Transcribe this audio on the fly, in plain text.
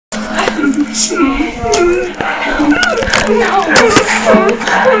Please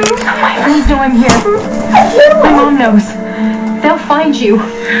know I'm here. My mom knows. They'll find you.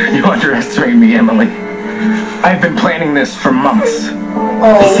 You underestimate me, Emily. I've been planning this for months.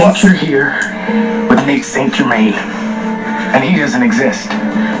 Oh. Since you're here with Nate St. Germain, and he doesn't exist.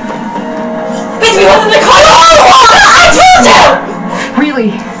 Bitch, we was in the car! I told you!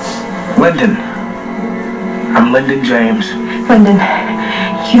 Really? Lyndon. I'm Lyndon James. Lyndon,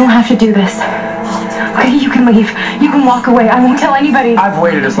 you don't have to do this. Okay, you can leave. You can walk away. I won't tell anybody. I've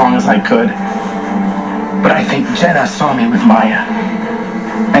waited as long as I could. But I think Jenna saw me with Maya.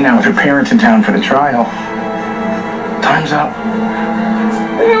 And now with her parents in town for the trial. Time's up.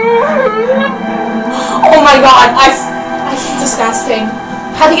 Oh my god, this is disgusting.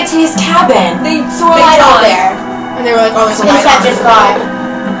 How'd they get to his cabin? They saw a light on there. And they were like, oh, there's a light on. Just got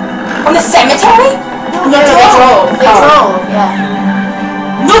on the cemetery? No, they drove. They drove,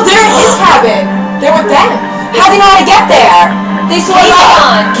 yeah. No, they're in his cabin. They're with them. How'd they know how to get there? They saw a light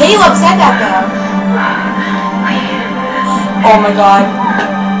on. Caleb said that though. Oh my god.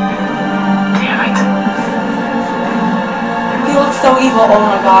 Damn it. He looks so evil. Oh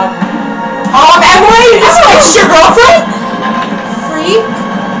my god. Emily, this is your girlfriend? Freak.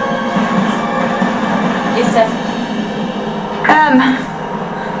 It's a...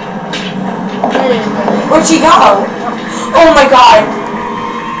 Where'd she go? Oh my god.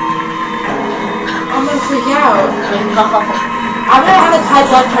 I'm gonna freak out. I'm gonna have high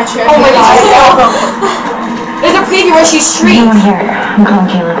blood pressure. Oh my god. There's a preview where she shrieks. No one here. I'm calling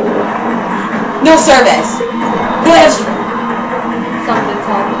Caleb. No service. There's... Something's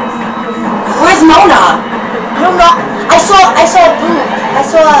happening. Where's Mona? I don't know. I saw a boot.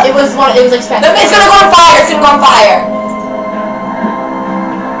 It was expensive. It's gonna go on fire. It's gonna go on fire.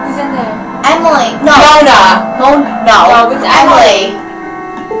 Who's in there? Emily. No. Mona. No, it's Emily.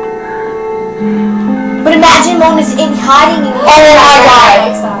 But imagine Mona's hiding in the... Oh my god.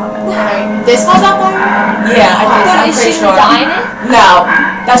 This goes up there? Yeah, I think so. Is she dying? No.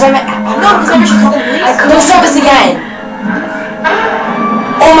 That's what I meant. No, because remember she called the police. No service again.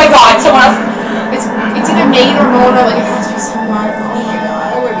 Oh my god, someone else. It's either Nate or Mona, like it has to be someone. Oh my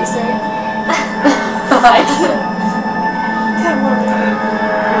god, I would be safe.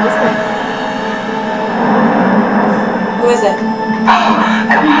 Who is it?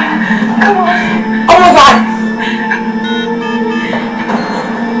 Come on. Oh my god!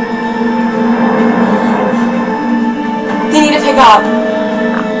 They need to pick up.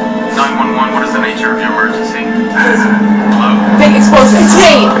 911, what is the nature of your emergency? Hello? Big explosion. It's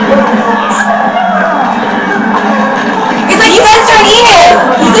Nate! It's like he's answering Ian!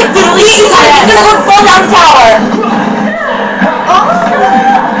 He's like literally he's gonna go fall down the tower!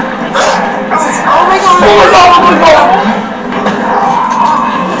 Oh my god! Oh my god! Oh my god!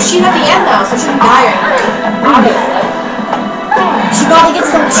 She's at the end though, so she didn't die or anything. Obviously. She's probably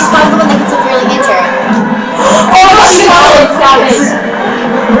the one that gets severely injured. Oh my god, she got it!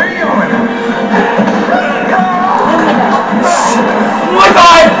 Where are you going? Oh my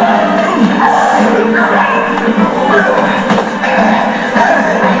god!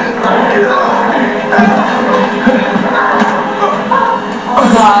 Oh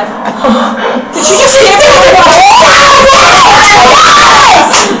god. Did she just hit me?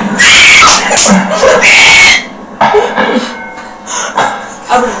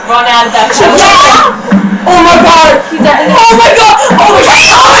 I would run out of that shit. Oh my god! He's at the oh my god! Oh my god! Oh my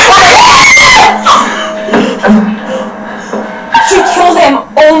god! She killed him!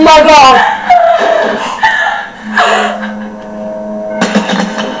 Oh my god!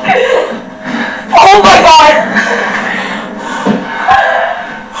 Oh my god!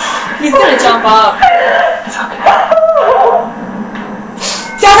 He's gonna jump up. It's okay.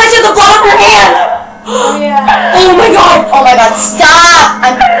 Sounds like she has the blood on her hand! Oh yeah. Oh my god! Oh my god, stop!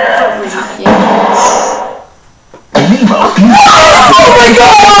 I'm Nemo. oh my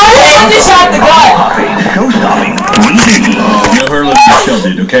god! I just shot the gun! Show-stopping. No her living Michelle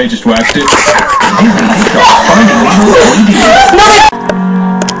did, okay? Just waxed it.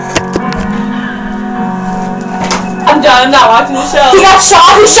 I'm done, I'm not watching the show. He got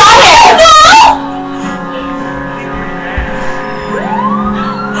shot? Who shot him? No!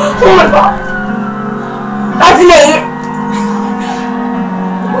 Oh my god. That's Nate.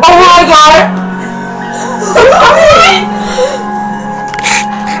 Oh my god.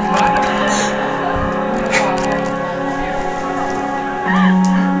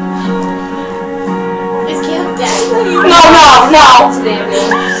 Is Caleb dead? No.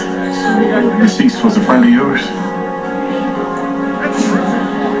 Deceased was a friend of yours.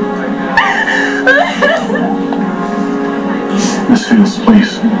 Miss Fields,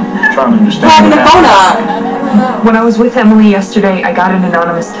 please. Try found understanding. What happened to Mona? When I was with Emily yesterday, I got an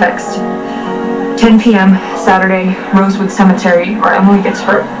anonymous text. 10 p.m. Saturday, Rosewood Cemetery, where Emily gets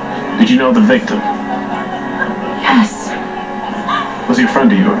hurt. Did you know the victim? Yes. Was he a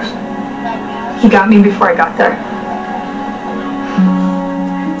friend of yours? He got me before I got there.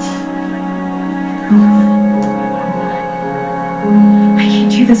 I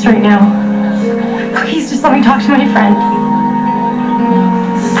can't do this right now. Please, just let me talk to my friend.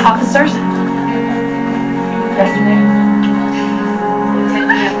 Officers? Yesterday.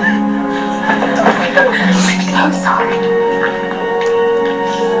 I'm so sorry.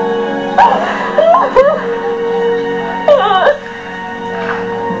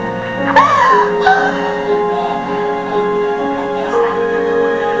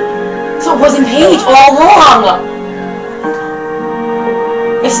 So it wasn't Paige all along.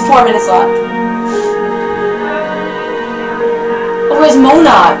 There's 4 minutes left. Where's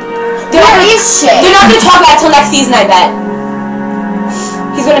Mona? Where is she? They're not gonna talk about it till next season, I bet.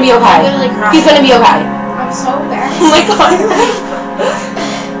 He's gonna be okay. I'm literally crying. He's gonna be okay. I'm so embarrassed. Oh my god.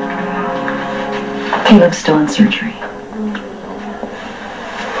 Caleb's still in surgery.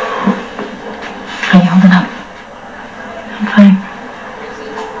 How you holding up? I'm fine.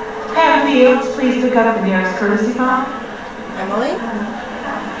 Hey, MVU, please pick up the nearest courtesy phone. Emily?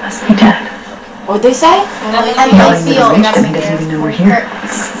 Must be dead. What'd they say? Emily Knowing that feels he doesn't even know we're here.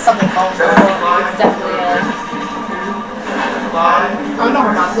 something falls off. It's definitely Oh no,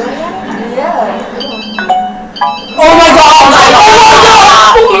 her mom's doing it? Yeah. Oh my god! Oh my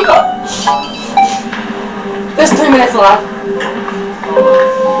god! Oh my god! There's 3 minutes left.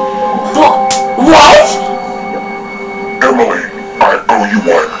 What? Emily, I owe you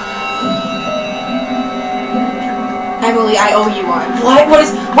one. Emily, I owe you one. What?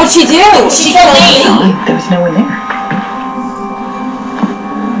 What'd she do? She killed me. There was no one there.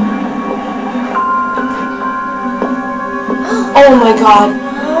 Oh my god.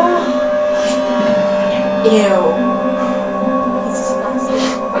 Ew. It's disgusting.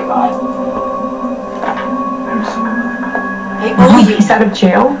 Oh my god. I owe you. He's out of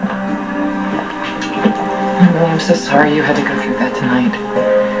jail? Emily, I'm so sorry you had to go through that tonight.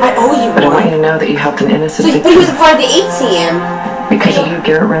 I owe you But I want one. you to know that you helped an innocent So, but he victim. was a part of the 8 team. Because of you,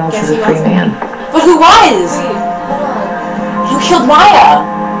 Garrett Reynolds Guess is a he free wasn't. man. But who was? Who killed Maya?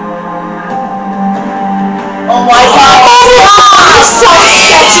 Oh my god. Oh, so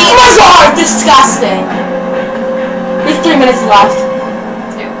sketchy. Oh my god, disgusting. There's 3 minutes left.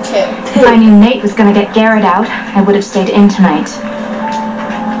 If I knew Nate was gonna get Garrett out, I would have stayed in tonight.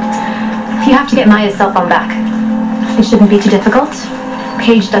 You have to get Maya's cell phone back. It shouldn't be too difficult.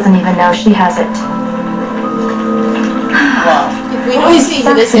 Paige doesn't even know she has it. If we don't see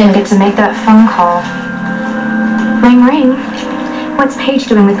who this I didn't get is. to make that phone call. Ring, ring. What's Paige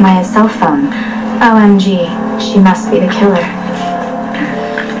doing with Maya's cell phone? OMG, she must be the killer.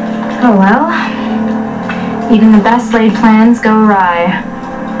 Oh well. Even the best laid plans go awry.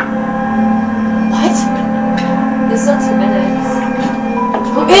 What? This is 2 minutes.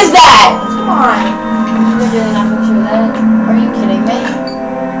 Who is that? Come on. You're really not gonna show that? Are you kidding me?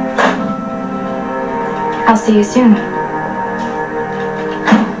 I'll see you soon.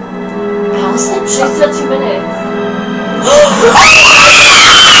 Allison? She said 2 minutes.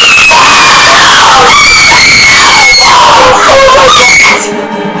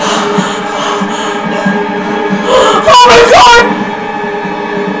 Oh my god!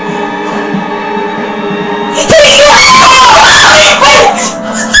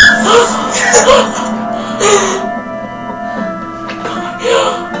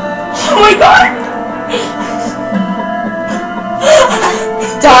 Oh my god!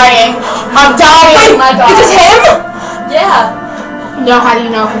 Dying. I'm dying. Wait, Oh my god. is this him? Yeah. No, how do you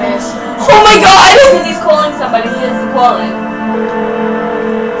know who it is? Oh my god! Because he's calling somebody. He has to call it.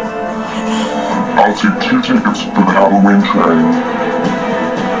 I'll take 2 tickets for the Halloween train.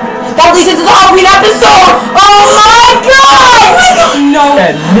 That leads into the Halloween episode! Oh my god! No.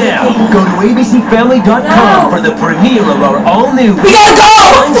 And now, go to abcfamily.com for the premiere of our all-new We gotta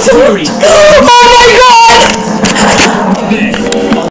go! series. Oh my god! Okay.